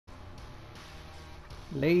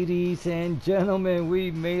Ladies and gentlemen,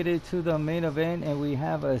 we made it to the main event and we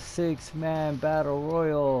have a 6-man battle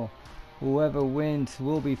royal. Whoever wins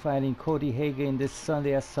will be fighting Cody Hagen this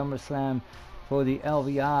Sunday at Summerslam for the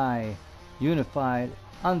LVI Unified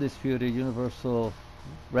Undisputed Universal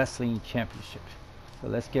Wrestling Championship. So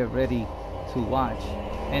let's get ready to watch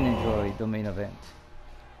and enjoy the main event.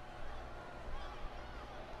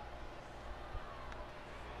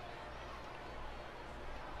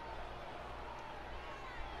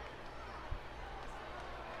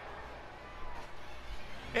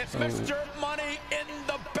 It's Mr. Money in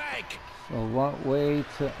the Bank. So what way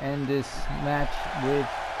to end this match with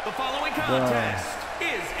the following contest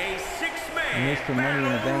is a 6-man Mr. Money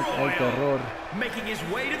in the Bank, El Terror, making his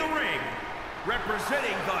way to the ring,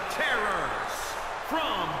 representing the Terrors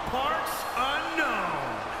from parts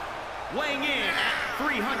unknown, weighing in at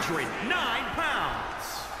 309 pounds,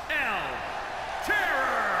 El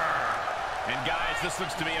Terror. And guys, this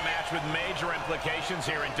looks to be a match with major implications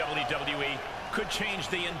here in WWE. Could change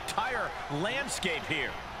the entire landscape here.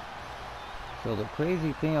 So the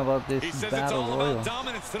crazy thing about this he says battle it's all royal about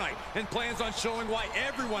dominance tonight and plans on showing why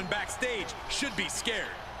everyone backstage should be scared.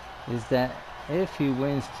 Is that if he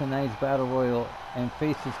wins tonight's battle royal and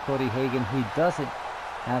faces Cody Hagen, he doesn't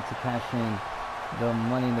have to cash in the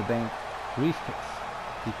Money in the Bank briefcase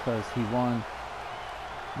because he won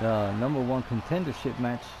the #1 contendership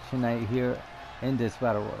match tonight here in this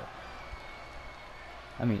battle royal.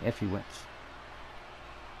 I mean, if he wins.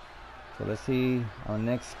 So let's see, our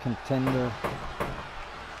next contender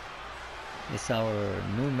is our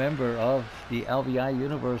new member of the LVI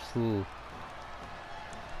universe who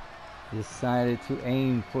decided to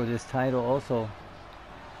aim for this title also.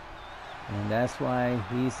 And that's why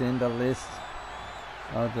he's in the list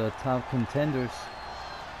of the top contenders.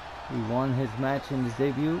 He won his match in his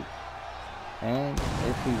debut. And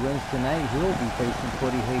if he wins tonight, he'll be facing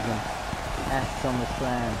Cody Hagen at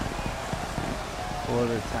SummerSlam for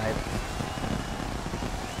the title.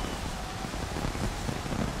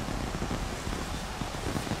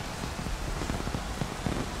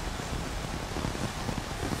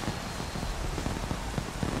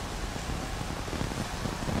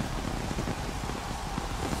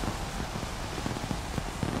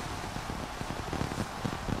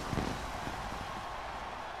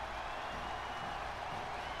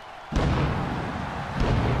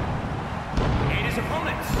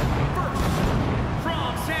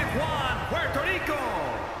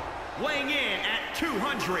 Weighing in at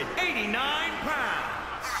 289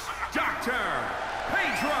 pounds, Dr.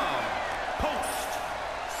 Pedro Ponce.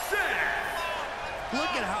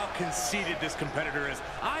 Look at how conceited this competitor is.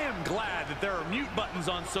 I am glad that there are mute buttons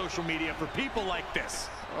on social media for people like this.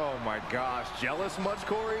 Oh my gosh, jealous much,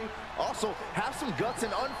 Corey? Also, have some guts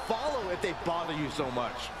and unfollow if they bother you so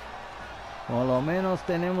much. Por lo menos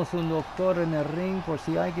tenemos un doctor en el ring por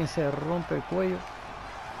si alguien se rompe el cuello.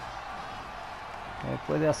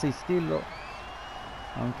 Puede asistirlo,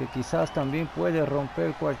 aunque quizás también puede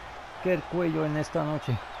romper cualquier cuello en esta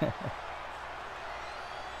noche.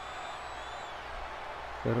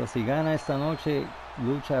 Pero si gana esta noche,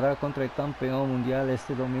 luchará contra el campeón mundial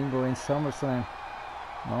este domingo en SummerSlam.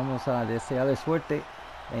 Vamos a desearle suerte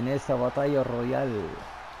en esta batalla royal.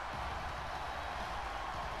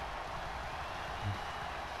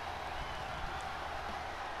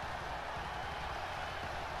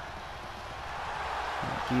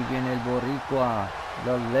 Aquí viene el boricua,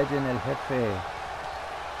 the legend, el jefe.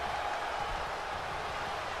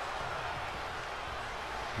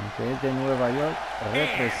 Aunque es de Nueva York,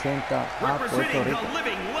 representa a Puerto Rico. The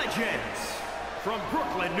living legends from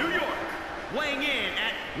Brooklyn, New York, weighing in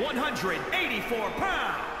at 184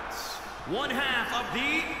 pounds, one half of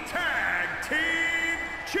the Tag Team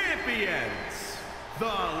Champions, the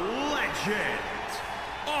Legend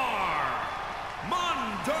Armando.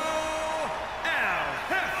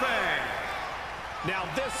 Now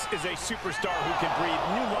this is a superstar who can breathe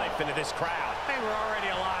new life into this crowd. They were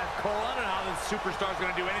already alive, Cole. I don't know how this superstar is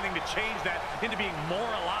going to do anything to change that into being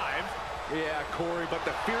more alive. Yeah, Corey, but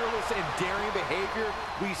the fearless and daring behavior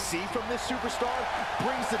we see from this superstar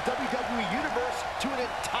brings the WWE Universe to an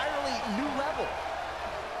entirely new level.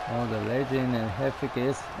 Oh, the legend, el jefe,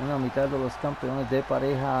 que es una mitad de los campeones de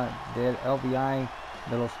pareja del LVI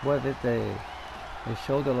de los jueves, el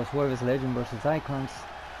show de los jueves, Legend vs. Icons.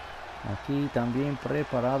 Aquí también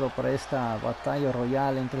preparado para esta batalla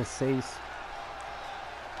royal entre 6.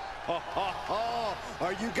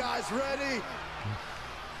 Are you guys ready?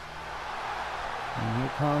 And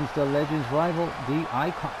here comes the Legend's rival, the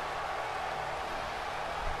Icon.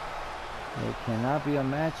 It cannot be a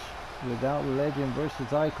match without Legend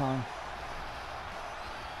versus Icon.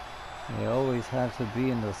 They always have to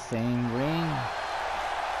be in the same ring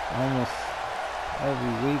almost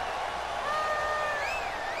every week.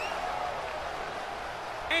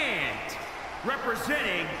 And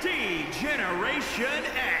representing D-Generation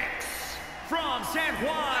X from San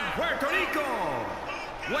Juan, Puerto Rico,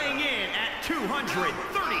 weighing in at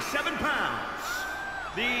 237 pounds,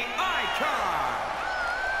 the Icon.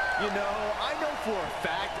 You know, I know for a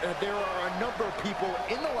fact there are a number of people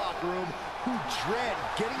in the locker room who dread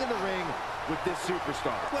getting in the ring with this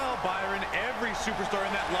superstar. Well, Byron, every superstar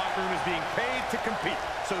in that locker room is being paid to compete,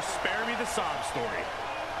 so spare me the sob story.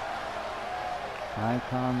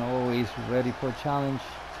 Icon always ready for a challenge.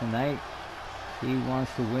 Tonight, he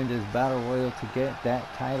wants to win this Battle Royal to get that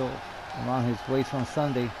title around his waist on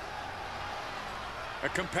Sunday. A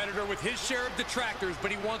competitor with his share of detractors,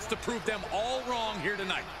 but he wants to prove them all wrong here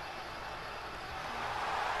tonight.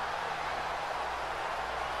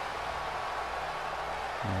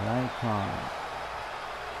 El Icon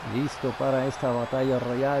listo para esta batalla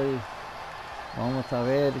royal. Vamos a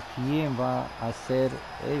ver quién va a ser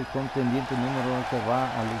el contendiente número 1 que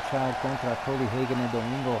va a luchar contra Cody Hagen el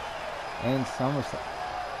domingo en Summerslam.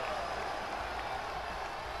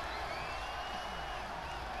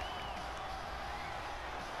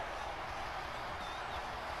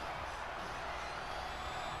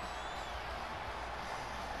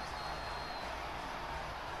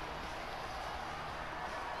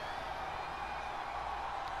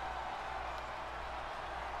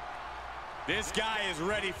 This guy is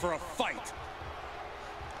ready for a fight.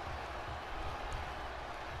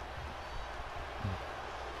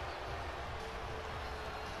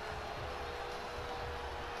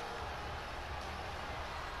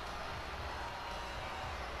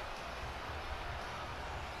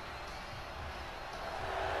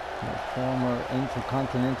 The former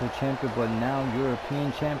Intercontinental Champion, but now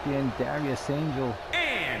European Champion, Darius Angel.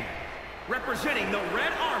 And representing the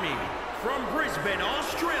Red Army from Brisbane,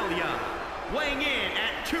 Australia, weighing in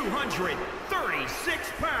at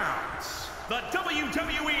 236 pounds, the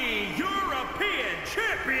WWE European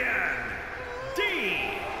Champion,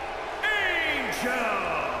 Angel.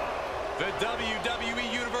 The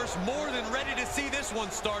WWE Universe more than ready to see this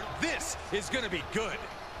one start. This is going to be good.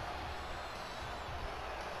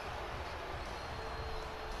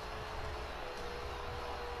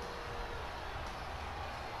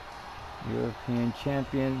 European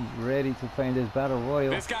Champion ready to fight this Battle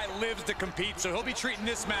Royal. This guy lives to compete, so he'll be treating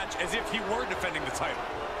this match as if he were defending the title.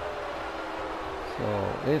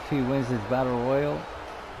 So if he wins this Battle Royal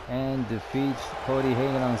and defeats Cody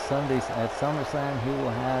Hagen on Sundays at SummerSlam, he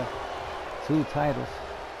will have 2 titles.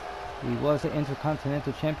 He was the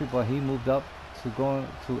Intercontinental Champion, but he moved up to go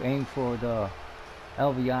to aim for the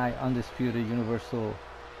LVI Undisputed Universal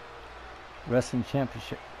Wrestling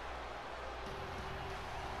Championship.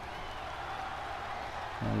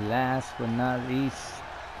 And last but not least,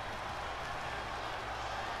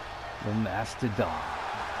 the Mastodon.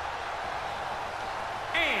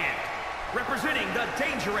 And representing the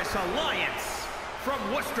Dangerous Alliance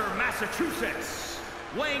from Worcester, Massachusetts,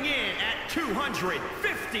 weighing in at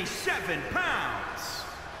 257 pounds,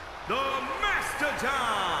 the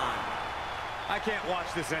Mastodon. I can't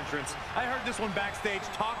watch this entrance. I heard this one backstage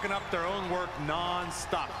talking up their own work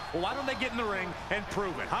non-stop. Well, why don't they get in the ring and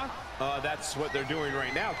prove it, huh? That's what they're doing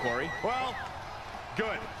right now, Corey. Well,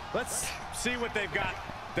 good. Let's see what they've got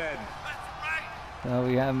then. So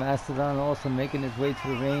we have Mastodon also making his way to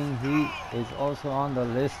the ring. He is also on the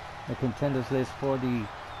list, the contenders list for the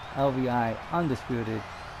LVI Undisputed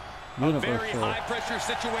Universal. A very high-pressure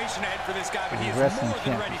situation ahead for this guy, but he is more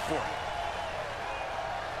than ready for it.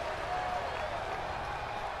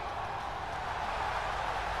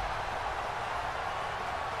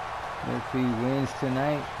 If he wins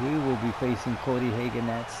tonight, he will be facing Cody Hagen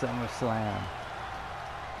at SummerSlam.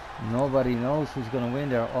 Nobody knows who's going to win.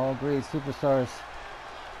 They're all great superstars.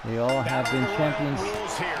 They all have been champions.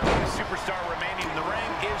 Rules here. The superstar remaining in the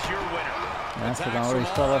ring is your winner. Mastodon already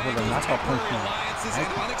started off with a knockout punch.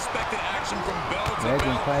 Unexpected action from bell to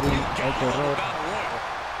Legend bell. fighting El Terror.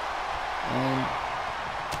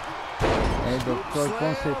 And Dr.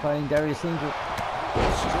 Ponce fighting Darius Angel.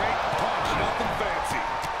 Straight punch, nothing fancy.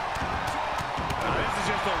 This is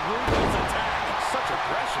just a ruthless attack. Such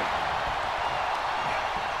aggression.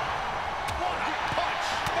 What a punch!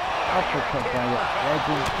 Uppercut by the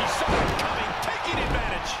Legend. He saw it coming, taking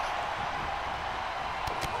advantage.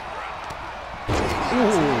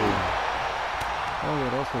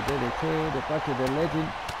 Poderoso DDT de parte del Legend.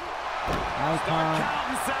 Start Icon.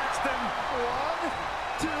 counting, Saxton. 1,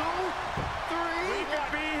 2, 3. We could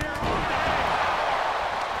be here all day.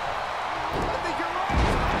 I think you're right.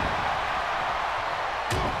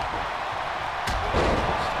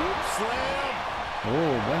 slam.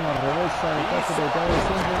 Oh, buena reversa de parte de Darius.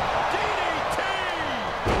 DDT.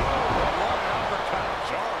 One uppercut.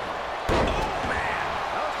 Jarring. Oh, man.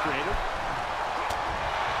 That was creative.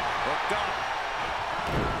 Hooked up.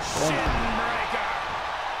 Shin breaker.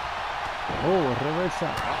 Oh, reversa.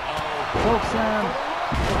 Choke slam.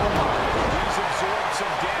 He's absorbed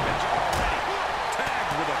some damage already.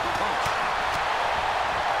 Tagged with a punch.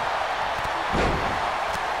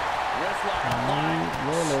 Ahí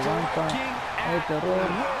lo levanta el terror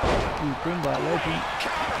y tumba a Legend.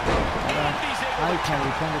 Ahora Icon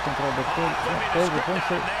luchando contra el doctor Pedro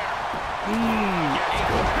Ponce. Y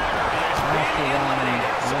Mastodon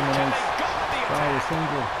eliminates Darius.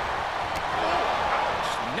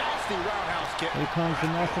 Nasty roundhouse kick. Here comes the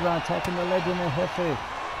Mastodon attacking the Legend and Jefe.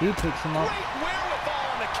 He picks him up. Great wherewithal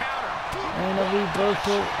on the counter. And a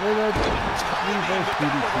reversal with a reverse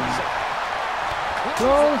DDT.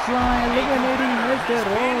 Clothesline, eliminating El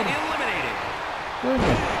Terror. Eliminated.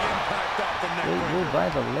 Goodness. Impact off the neck. Great move by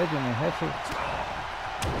the Legend and Jefe.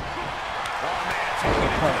 Oh, man, taking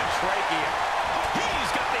it to the trachea.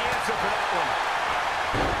 He's got the answer for that one.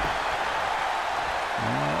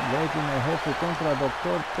 Legend and Jefe contra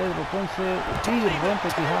Doctor Pedro Ponce. Y rompe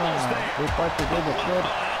quijada de parte del Doctor. Oh,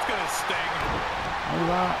 that's gonna sting. Ahí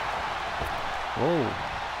va. Oh.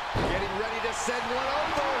 Getting ready to send one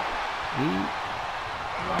over. Y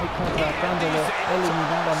Icon tratando de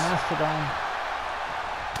eliminar a Mastodon.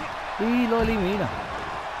 Y lo elimina.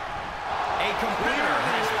 A competitor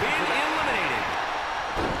has been eliminated.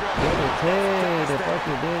 DDT de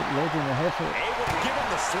parte de Legend and Jefe. Able to give him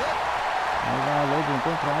the slip. Ahí va Legend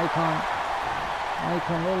contra Icon.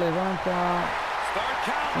 Icon lo levanta Start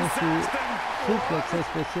en counting, su Saxton. suplex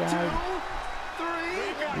especial. 2,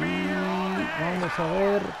 3. Y vamos a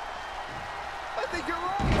ver. I think you're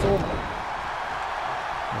right. Toma.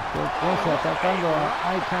 Doctor Ponce atacando a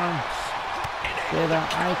Icon. Queda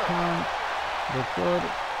Icon. Doctor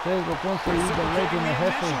Pedro Ponce y The Legend and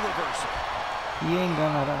Jefe. ¿Quién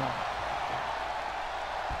ganará?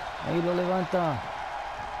 Ahí lo levanta.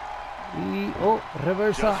 Y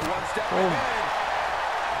reversa. Oh.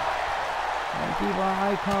 Aquí va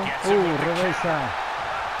Icon. Reversa.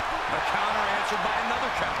 A counter answered by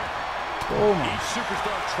another counter. Toma. Each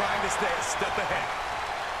superstar trying to stay a step ahead.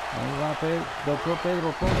 Ahí va Doctor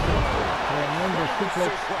Pedro Ponce. Tremendo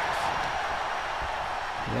suplex.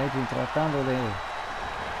 Legend tratando de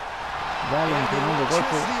darle un tremendo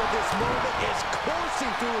golpe. Electricity of this moment is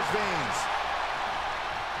coursing through his veins.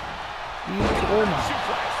 Y toma.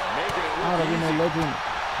 Making it Ahora look viene easy. Legend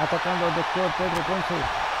atacando al Doctor Pedro Ponce.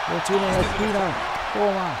 Lo tiene en esquina.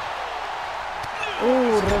 Toma.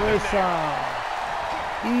 Reversa.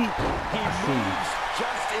 Y así.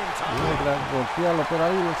 Just in time. Logra golpearlo, pero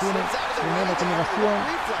ahí lo tiene. Primera combinación.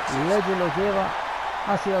 Legend lo lleva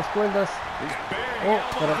hacia las cuerdas.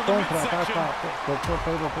 Pero contraataca Doctor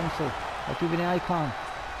Pedro Ponce. Aquí viene Icon.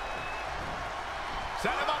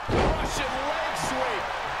 Set him up, Russian leg sweep.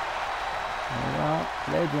 Ahí va.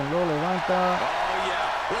 Legend lo levanta. Oh,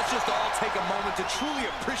 yeah. Let's just all take a moment to truly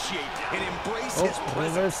appreciate and embrace his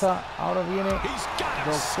presence. Reversa. Ahora viene He's got him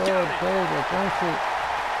Doctor scouted. Pedro Ponce.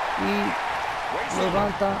 Y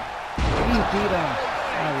levanta y tira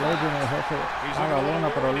a Legend el Jefe a la lona,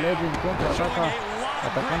 pero Legend contraataca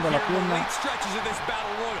atacando la pierna.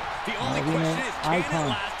 Ahora viene Icon.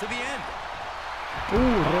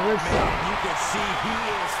 Reversa.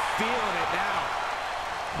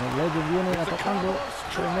 El Legend viene atacando.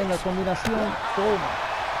 Tremenda combinación. Toma.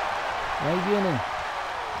 Y ahí viene.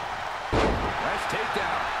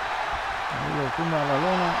 Ahí lo tumba a la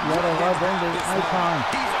lona. Y ahora va donde Icon.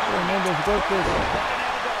 Tremendos golpes.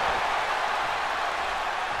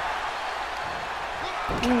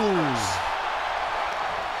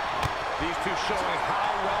 These two showing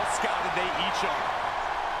how well scouted they each are.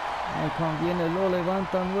 Icon viene, lo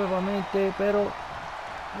levanta nuevamente, pero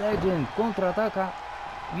Legend contraataca.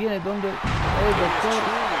 Viene donde el Doctor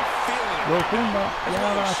lo tumba y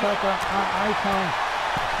ahora ataca a Icon.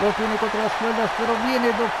 Lo tiene contra las cuerdas, pero viene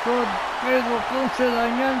Doctor Pedro Ponce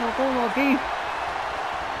dañando todo aquí.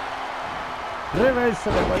 Reversa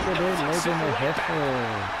de parte de Legend el Jefe.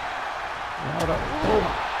 Y ahora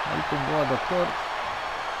toma. Ahí tumbó al Doctor,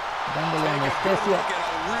 dándole anestesia.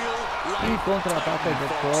 Y contraataca el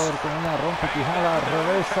Doctor con una rompequijada.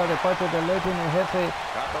 Reversa de parte de Legend el Jefe.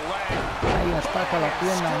 Ahí ataca la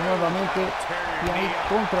pierna nuevamente. Y ahí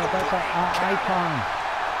contraataca a Icon.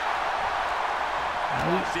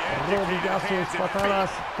 Ahí rodillazos, patadas,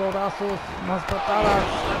 codazos, más patadas.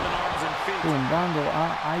 Tumbando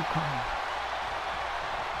a Icon.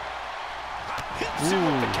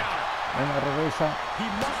 Buena reversa.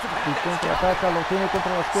 Y contraataca, lo tiene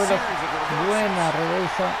contra las cuerdas. Buena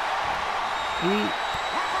reversa. Y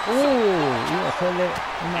iba a hacerle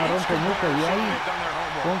una rompenuca y ahí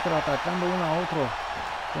contraatacando uno a otro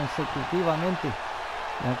consecutivamente.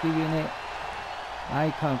 Y aquí viene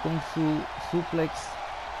Icon con su suplex.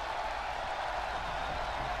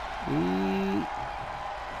 Y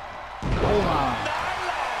toma.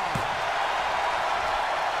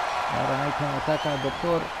 Ahora Icon ataca al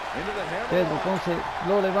doctor. Pedro Ponce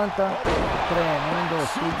lo levanta. Tremendo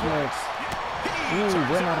suplex.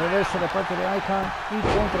 Buena reversa de parte de Icon y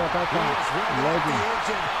contraataca Legend.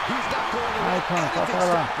 Icon,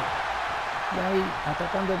 patada. Y ahí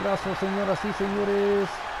atacando el brazo, señoras y señores.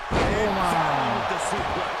 Toma.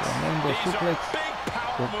 Tremendo suplex.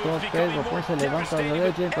 Doctor Pedro Ponce levanta a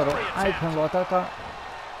Legend, pero Icon lo ataca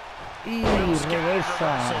y reversa.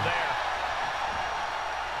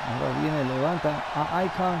 Ahora viene, levanta a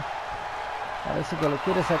Icon. Parece que lo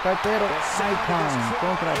quiere sacar, pero Icon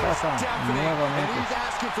contraataca nuevamente.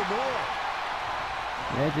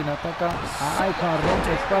 Legend ataca a Icon,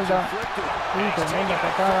 rompe espalda y tremenda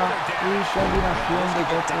patada y combinación de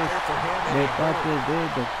golpes de parte de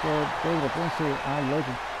Dr. Pedro Ponce a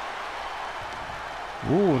Legend.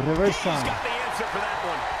 Reversa.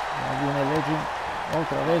 Ya viene Legend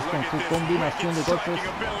otra vez con su combinación de golpes.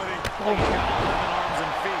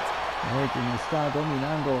 Legend está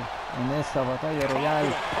dominando en esta batalla royal,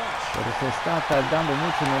 pero se está tardando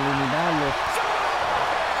mucho en eliminarlos.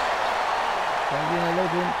 Ya viene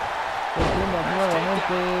Legend, cogiendo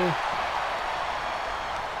nuevamente.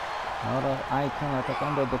 Ahora Icon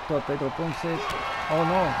atacando al doctor Pedro Ponce. Oh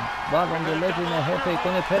no, va donde Legend, el jefe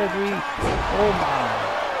con el pedigree. Oh my.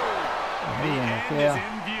 Ahí noquea.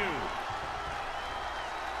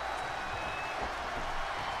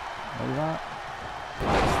 Ahí va.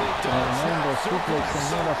 Tremendo suplex,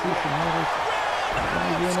 señoras y señores.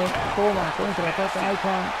 Ahí viene, toma, contraataca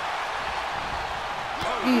Icon.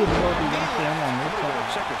 Y rodillazo en la nuca.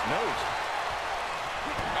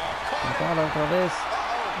 Patada otra vez.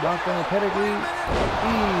 Va con el pedigree.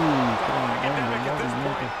 Y tremendo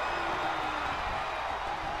movimiento.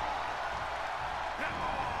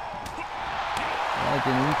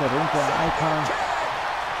 Legend interrumpe a Icon.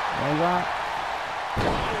 Ahí va.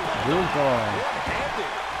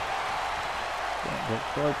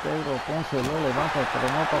 Doctor Pedro Ponce lo levanta, pero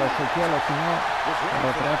no para chequearlo, sino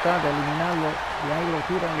para tratar de eliminarlo. Y ahí lo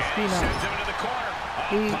tira en la esquina.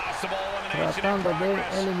 Y tratando de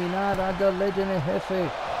eliminar a The Legend, el jefe.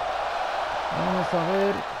 Vamos a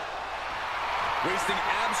ver.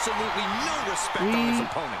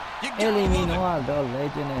 Y eliminó a The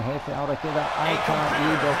Legend, el jefe. Ahora queda Icon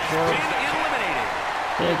y Doctor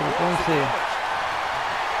Pedro Ponce.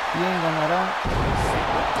 ¿Quién ganará?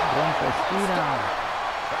 Rompe esquina.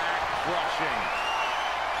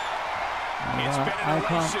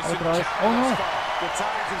 Icon otra vez. ¡Oh no!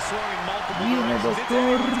 Viene el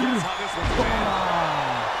doctor. ¡Toma!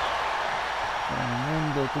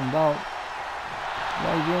 Tremendo tumbao. Y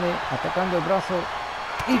ahí viene atacando el brazo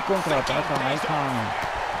y contraataca a Icon.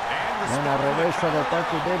 Buena reversa de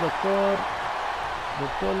parte del doctor.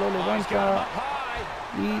 Doctor lo levanta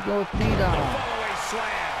y lo tira.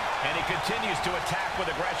 And he continues to attack with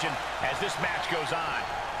aggression as this match goes on.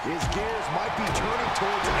 His gears might be turning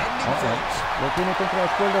towards ending things. Lo tiene contra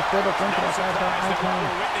las cuerdas, pero contraataca Icon.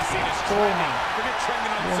 Toma.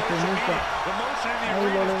 Nunca. Ahí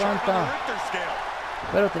lo levanta.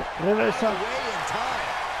 Espérate, reversa.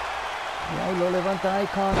 Y ahí lo levanta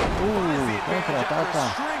Icon. Contraataca.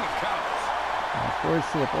 La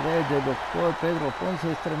fuerza de poder del doctor Pedro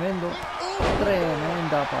Ponce es tremendo.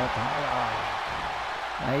 Tremenda patada.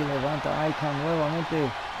 Ahí levanta Icon nuevamente.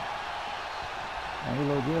 Ahí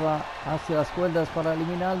lo lleva hacia las cuerdas para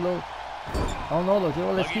eliminarlo. Oh no, lo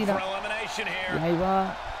lleva a la esquina. Y ahí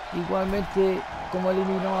va igualmente como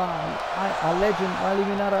eliminó a Legend. Va a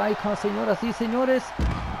eliminar a Icon, señoras y señores.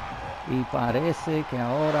 Y parece que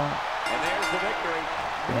ahora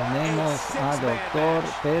tenemos a Doctor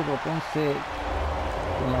Pedro Ponce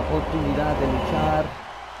con la oportunidad de luchar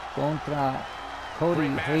contra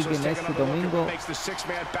Cody Hagen este domingo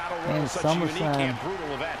en Summerslam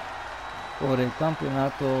por el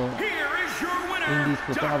campeonato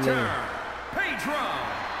indisputable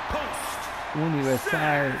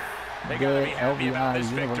universal de LVI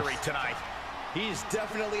Universe. He's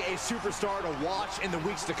definitely a superstar to watch in the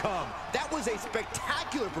weeks to come. That was a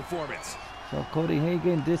spectacular performance. So Cody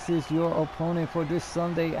Hagen, this is your opponent for this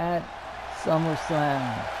Sunday at SummerSlam.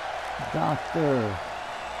 Dr.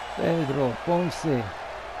 Pedro Ponce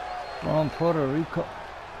from Puerto Rico.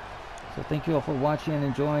 So thank you all for watching and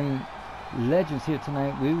enjoying legends here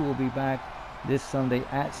tonight. We will be back this Sunday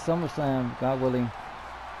at SummerSlam, God willing,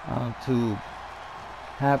 to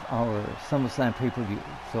have our SummerSlam pay-per-view.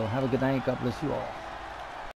 So have a good night. God bless you all.